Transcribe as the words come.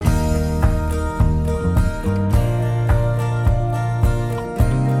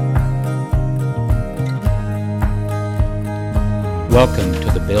Welcome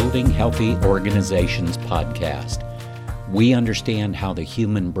to the Building Healthy Organizations podcast. We understand how the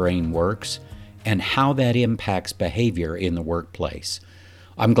human brain works and how that impacts behavior in the workplace.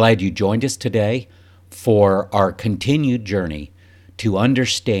 I'm glad you joined us today for our continued journey to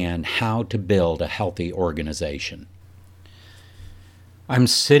understand how to build a healthy organization. I'm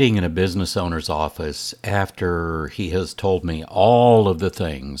sitting in a business owner's office after he has told me all of the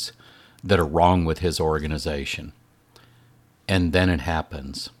things that are wrong with his organization. And then it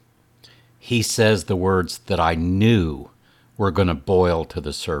happens. He says the words that I knew were going to boil to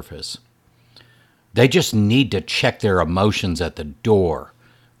the surface. They just need to check their emotions at the door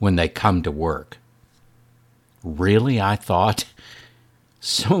when they come to work. Really, I thought?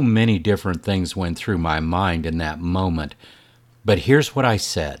 So many different things went through my mind in that moment. But here's what I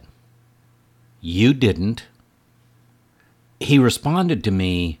said. You didn't. He responded to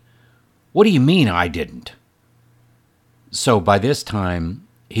me, "What do you mean I didn't?" So by this time,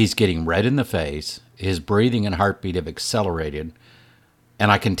 he's getting red in the face, his breathing and heartbeat have accelerated,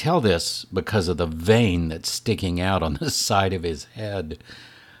 and I can tell this because of the vein that's sticking out on the side of his head.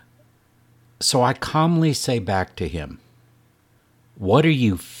 So I calmly say back to him, "What are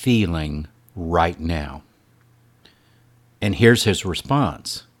you feeling right now?" And here's his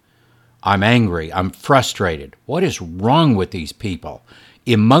response. "I'm angry. I'm frustrated. What is wrong with these people?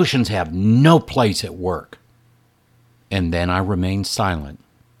 Emotions have no place at work." And then I remain silent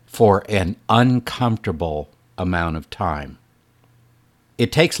for an uncomfortable amount of time. It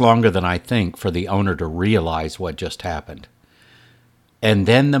takes longer than I think for the owner to realize what just happened. And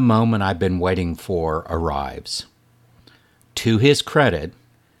then the moment I've been waiting for arrives. To his credit,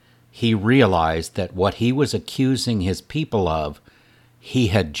 he realized that what he was accusing his people of, he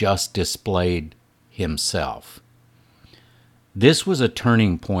had just displayed himself. This was a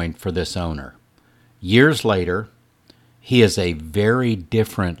turning point for this owner. Years later, he is a very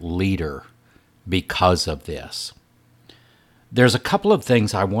different leader because of this. There's a couple of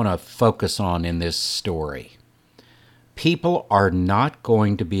things I want to focus on in this story. People are not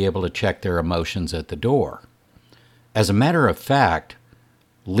going to be able to check their emotions at the door. As a matter of fact,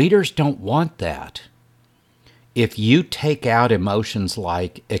 leaders don't want that. If you take out emotions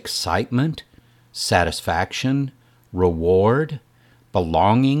like excitement, satisfaction, reward,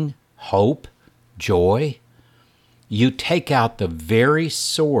 belonging, hope, joy, you take out the very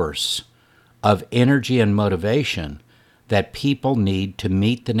source of energy and motivation that people need to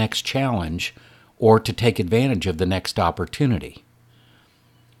meet the next challenge or to take advantage of the next opportunity.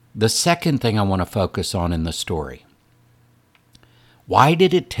 The second thing I want to focus on in the story. Why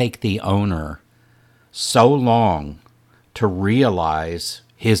did it take the owner so long to realize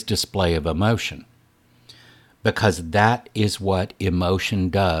his display of emotion? Because that is what emotion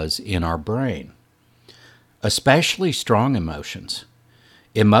does in our brain. Especially strong emotions.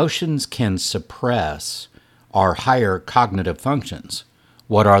 Emotions can suppress our higher cognitive functions.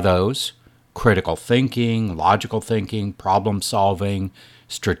 What are those? Critical thinking, logical thinking, problem solving,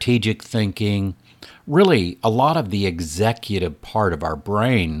 strategic thinking. Really, a lot of the executive part of our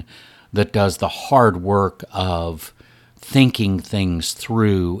brain that does the hard work of thinking things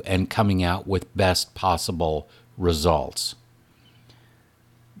through and coming out with best possible results.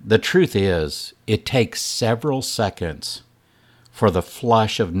 The truth is, it takes several seconds for the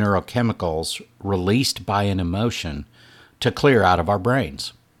flush of neurochemicals released by an emotion to clear out of our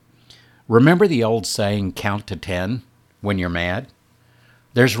brains. Remember the old saying, count to 10 when you're mad?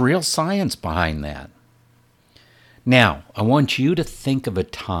 There's real science behind that. Now, I want you to think of a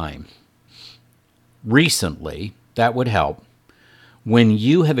time recently, that would help, when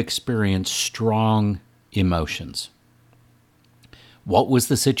you have experienced strong emotions. What was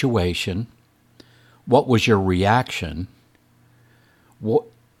the situation? What was your reaction?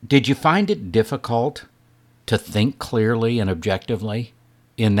 Did you find it difficult to think clearly and objectively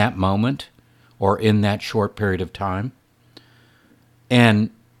in that moment or in that short period of time?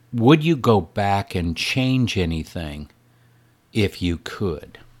 And would you go back and change anything if you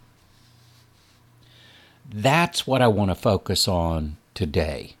could? That's what I want to focus on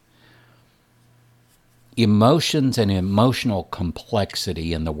today. Emotions and emotional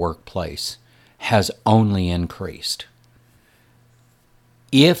complexity in the workplace has only increased.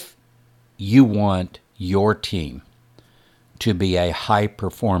 If you want your team to be a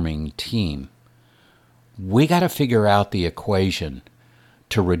high-performing team, we got to figure out the equation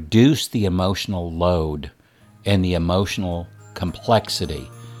to reduce the emotional load and the emotional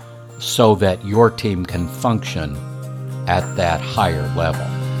complexity so that your team can function at that higher level.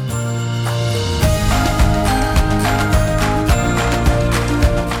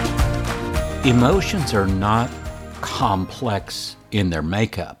 Emotions are not complex in their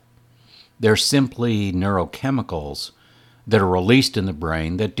makeup. They're simply neurochemicals that are released in the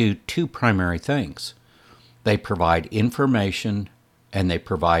brain that do two primary things. They provide information and they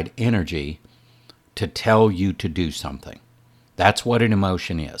provide energy to tell you to do something. That's what an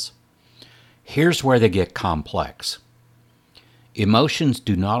emotion is. Here's where they get complex. Emotions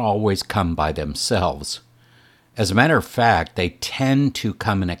do not always come by themselves. As a matter of fact, they tend to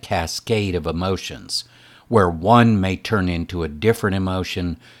come in a cascade of emotions, where one may turn into a different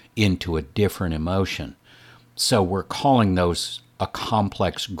emotion, So we're calling those a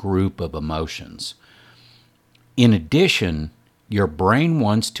complex group of emotions. In addition, your brain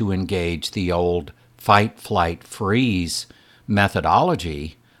wants to engage the old fight, flight, freeze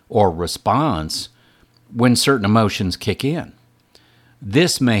methodology or response when certain emotions kick in.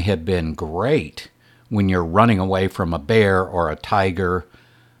 This may have been great when you're running away from a bear or a tiger.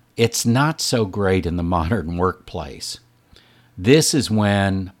 It's not so great in the modern workplace. This is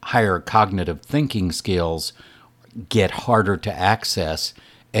when higher cognitive thinking skills get harder to access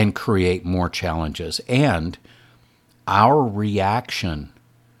and create more challenges. And our reaction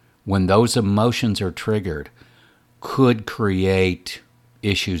when those emotions are triggered could create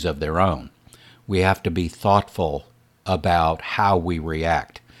issues of their own. We have to be thoughtful about how we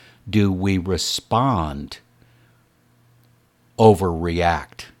react. Do we respond,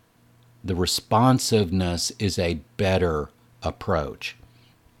 overreact? The responsiveness is a better approach.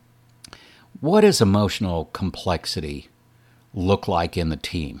 What does emotional complexity look like in the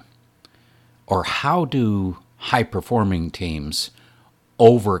team? Or how do high-performing teams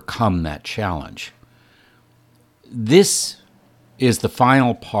overcome that challenge? This is the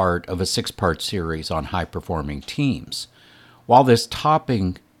final part of a 6-part series on high-performing teams. While this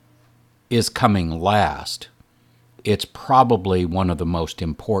topic is coming last, it's probably one of the most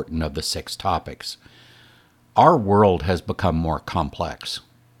important of the 6 topics. Our world has become more complex.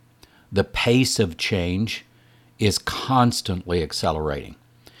 The pace of change is constantly accelerating.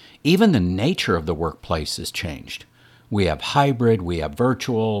 Even the nature of the workplace has changed. We have hybrid, we have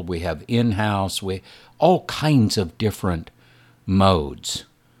virtual, we have in-house, all kinds of different modes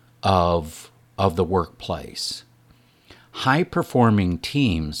of the workplace. High-performing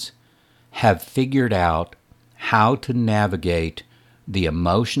teams have figured out how to navigate the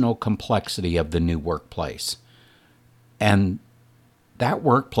emotional complexity of the new workplace. And that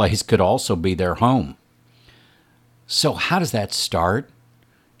workplace could also be their home. So how does that start?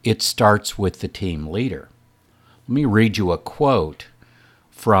 It starts with the team leader. Let me read you a quote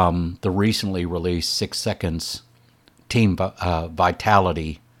from the recently released 6 Seconds Team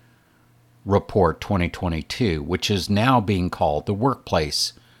Vitality Report 2022, which is now being called the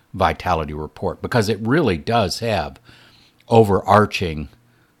Workplace Vitality Report, because it really does have overarching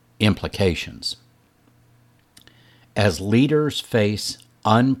implications. As leaders face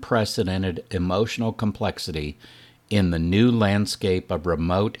unprecedented emotional complexity in the new landscape of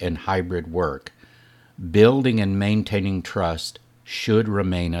remote and hybrid work, building and maintaining trust should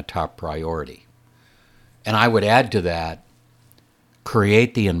remain a top priority. And I would add to that,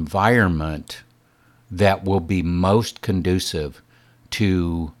 create the environment that will be most conducive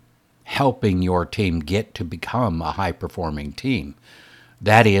to helping your team get to become a high-performing team.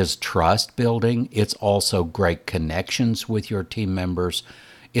 That is trust building. It's also great connections with your team members.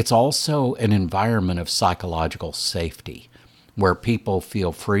 It's also an environment of psychological safety where people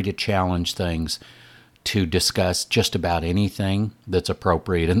feel free to challenge things, to discuss just about anything that's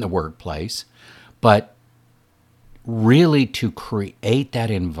appropriate in the workplace, but really to create that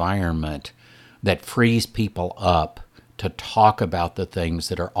environment that frees people up to talk about the things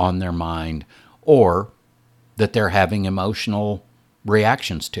that are on their mind or that they're having emotional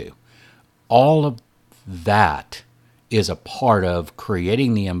reactions to. All of that is a part of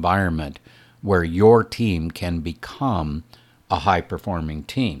creating the environment where your team can become a high-performing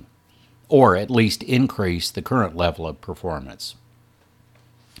team, or at least increase the current level of performance.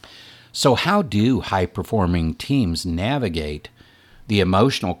 So how do high-performing teams navigate the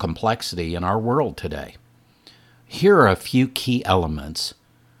emotional complexity in our world today? Here are a few key elements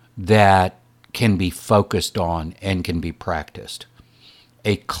that can be focused on and can be practiced.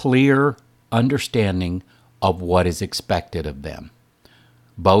 A clear understanding of what is expected of them,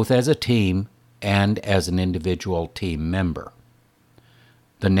 both as a team and as an individual team member.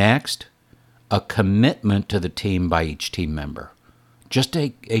 The next, a commitment to the team by each team member. Just a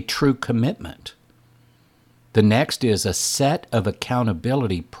true commitment. The next is a set of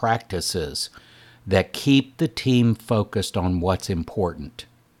accountability practices that keep the team focused on what's important.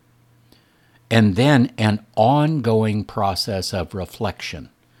 And then an ongoing process of reflection.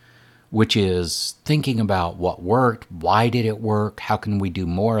 which is thinking about what worked, why did it work, how can we do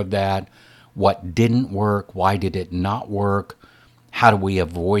more of that, what didn't work, why did it not work, how do we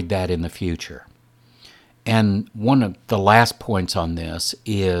avoid that in the future. And one of the last points on this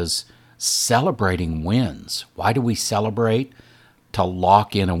is celebrating wins. Why do we celebrate? To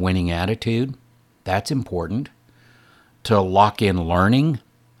lock in a winning attitude. That's important. To lock in learning.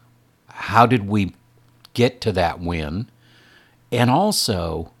 How did we get to that win? And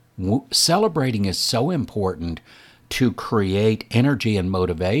also, celebrating is so important to create energy and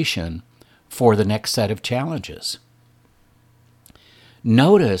motivation for the next set of challenges.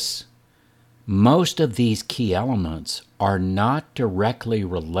 Notice most of these key elements are not directly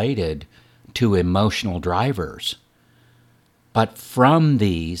related to emotional drivers, but from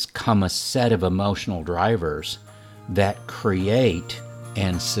these come a set of emotional drivers that create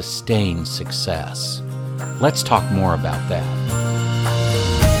and sustain success. Let's talk more about that.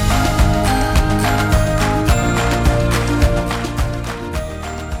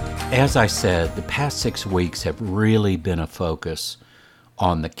 As I said, the past 6 weeks have really been a focus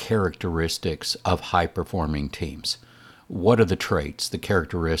on the characteristics of high-performing teams. What are the traits, the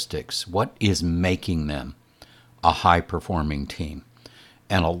characteristics? What is making them a high-performing team?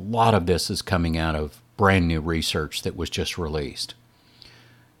 And a lot of this is coming out of brand new research that was just released.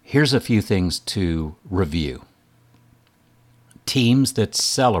 Here's a few things to review. Teams that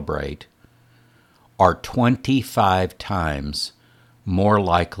celebrate are 25 times more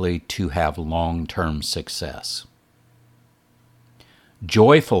likely to have long-term success.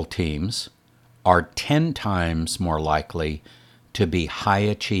 Joyful teams are 10 times more likely to be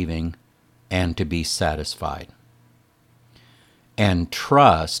high-achieving and to be satisfied. And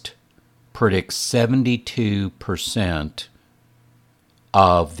trust predicts 72%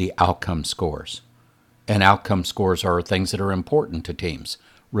 of the outcome scores. And outcome scores are things that are important to teams.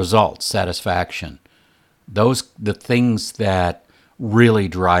 Results, satisfaction. The things that really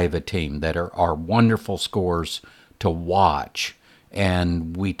drive a team, that are wonderful scores to watch.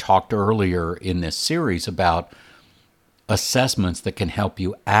 And we talked earlier in this series about assessments that can help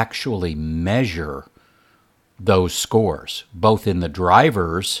you actually measure those scores, both in the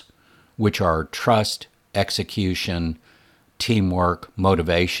drivers, which are trust, execution, teamwork,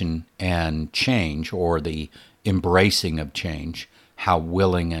 motivation, and change, or the embracing of change, how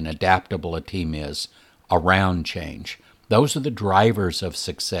willing and adaptable a team is around change. Those are the drivers of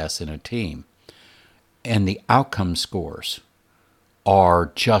success in a team. And the outcome scores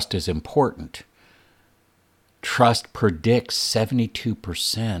are just as important. Trust predicts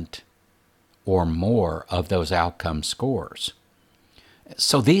 72% or more of those outcome scores.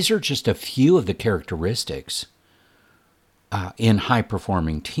 So these are just a few of the characteristics in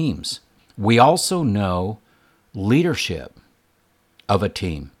high-performing teams. We also know leadership of a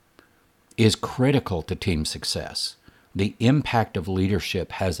team is critical to team success. The impact of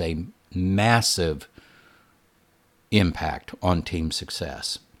leadership has a massive impact on team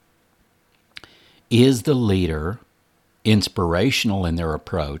success. Is the leader inspirational in their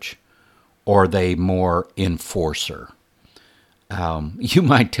approach, or are they more enforcer? You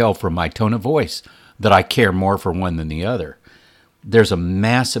might tell from my tone of voice that I care more for one than the other. There's a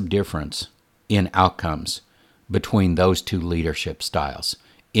massive difference in outcomes between those two leadership styles,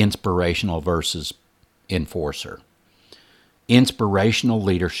 inspirational versus enforcer. Inspirational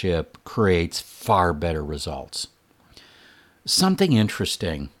leadership creates far better results. Something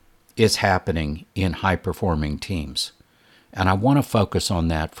interesting is happening in high-performing teams, and I want to focus on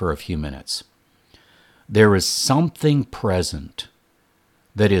that for a few minutes. There is something present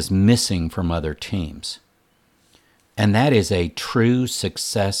that is missing from other teams, and that is a true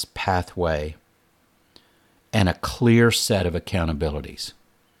success pathway and a clear set of accountabilities.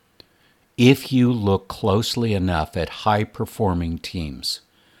 If you look closely enough at high-performing teams,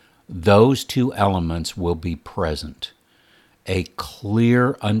 those two elements will be present. A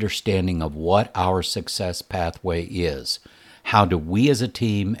clear understanding of what our success pathway is. How do we as a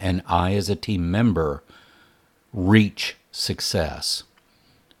team and I as a team member reach success?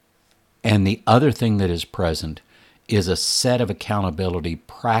 And the other thing that is present is a set of accountability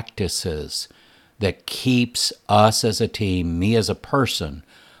practices that keeps us as a team, me as a person,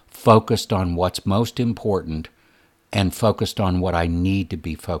 focused on what's most important and focused on what I need to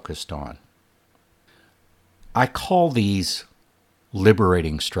be focused on. I call these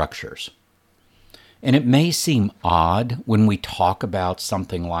liberating structures. And it may seem odd when we talk about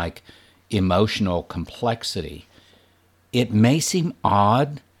something like emotional complexity. It may seem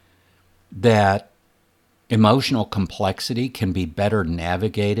odd that emotional complexity can be better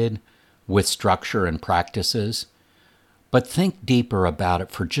navigated with structure and practices, But think deeper about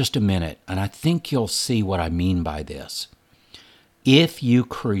it for just a minute, and I think you'll see what I mean by this. If you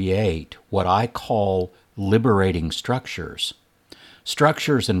create what I call liberating structures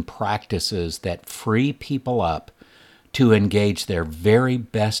and practices that free people up to engage their very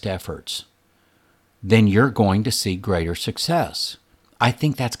best efforts, then you're going to see greater success. I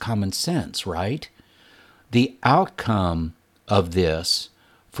think that's common sense, right? The outcome of this,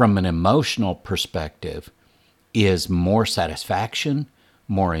 from an emotional perspective, is more satisfaction,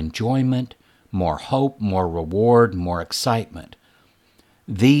 more enjoyment, more hope, more reward, more excitement.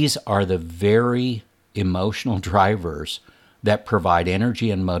 These are the very emotional drivers that provide energy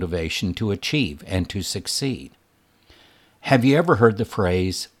and motivation to achieve and to succeed. Have you ever heard the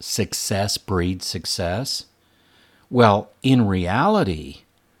phrase, success breeds success? Well, in reality,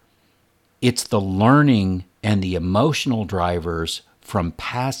 it's the learning and the emotional drivers from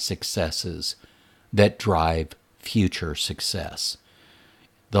past successes that drive future success.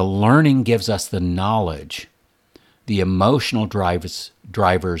 The learning gives us the knowledge. The emotional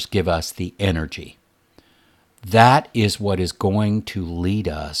drivers give us the energy. That is what is going to lead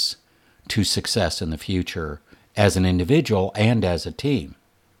us to success in the future as an individual and as a team.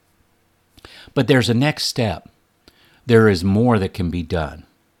 But there's a next step. There is more that can be done.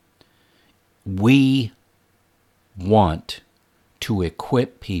 We want to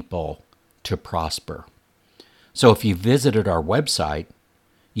equip people to prosper. So if you visited our website,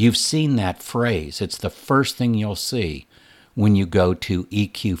 you've seen that phrase. It's the first thing you'll see when you go to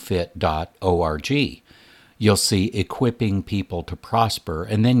eqfit.org. You'll see equipping people to prosper,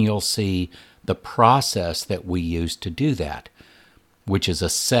 and then you'll see the process that we use to do that, which is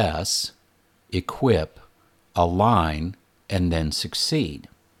assess, equip, align, and then succeed.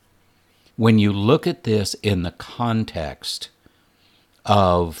 When you look at this in the context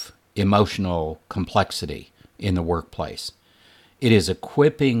of emotional complexity in the workplace, it is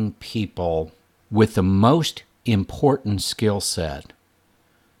equipping people with the most important skill set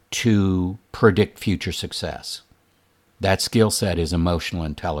to predict future success. That skill set is emotional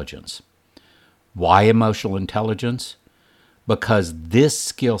intelligence. Why emotional intelligence? Because this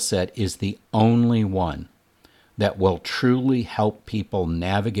skill set is the only one that will truly help people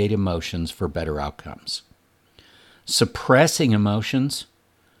navigate emotions for better outcomes. Suppressing emotions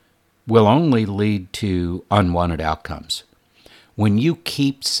will only lead to unwanted outcomes. When you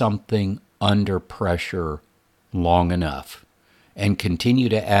keep something under pressure long enough and continue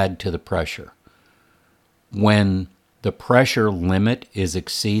to add to the pressure, when the pressure limit is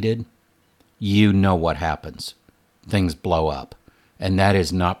exceeded, you know what happens. Things blow up. And that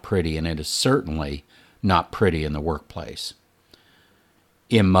is not pretty, and it is certainly not pretty in the workplace.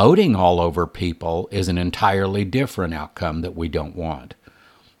 Emoting all over people is an entirely different outcome that we don't want.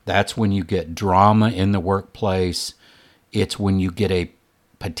 That's when you get drama in the workplace. It's when you get a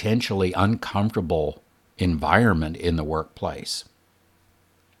potentially uncomfortable environment in the workplace.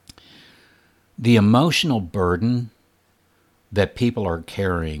 The emotional burden that people are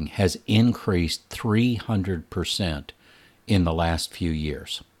carrying has increased 300% in the last few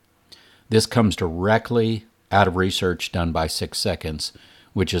years. This comes directly out of research done by 6 Seconds,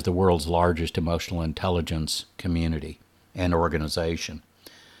 which is the world's largest emotional intelligence community and organization.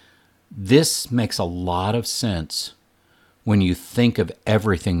 This makes a lot of sense when you think of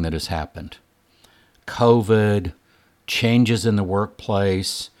everything that has happened. COVID, changes in the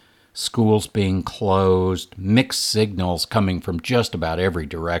workplace, schools being closed, mixed signals coming from just about every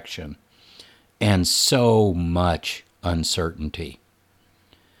direction, and so much uncertainty.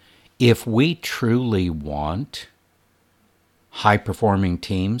 If we truly want high-performing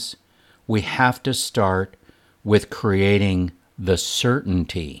teams, we have to start with creating the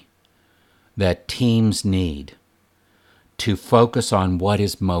certainty that teams need to focus on what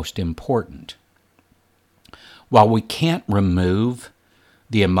is most important. While we can't remove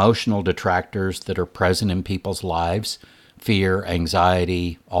the emotional detractors that are present in people's lives, fear,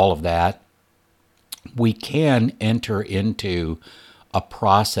 anxiety, all of that, we can enter into a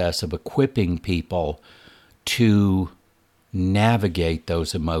process of equipping people to navigate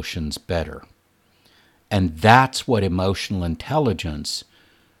those emotions better. And that's what emotional intelligence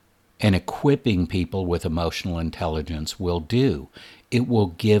and equipping people with emotional intelligence will do. It will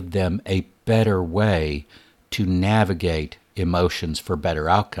give them a better way to navigate emotions for better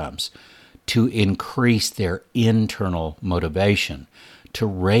outcomes, to increase their internal motivation, to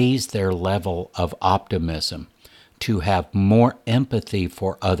raise their level of optimism, to have more empathy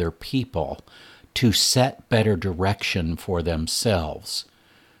for other people, to set better direction for themselves,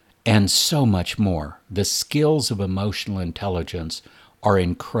 and so much more. The skills of emotional intelligence are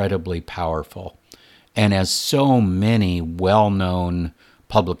incredibly powerful, And as so many well-known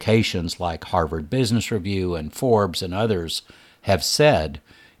publications like Harvard Business Review and Forbes and others have said,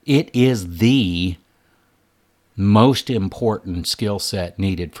 it is the most important skill set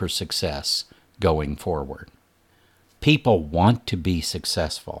needed for success going forward. People want to be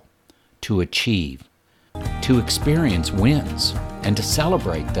successful, to achieve, to experience wins, and to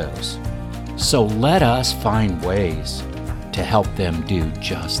celebrate those. So let us find ways to help them do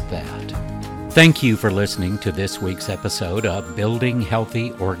just that. Thank you for listening to this week's episode of Building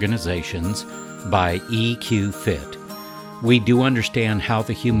Healthy Organizations by EQ Fit. We do understand how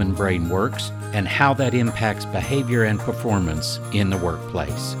the human brain works and how that impacts behavior and performance in the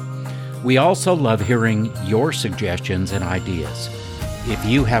workplace. We also love hearing your suggestions and ideas. If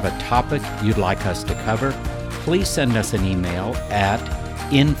you have a topic you'd like us to cover, please send us an email at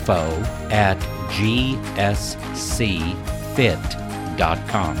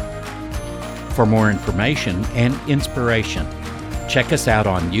info@gscfit.com. For more information and inspiration, check us out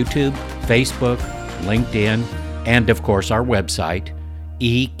on YouTube, Facebook, LinkedIn, and of course our website,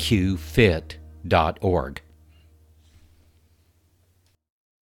 eqfit.org.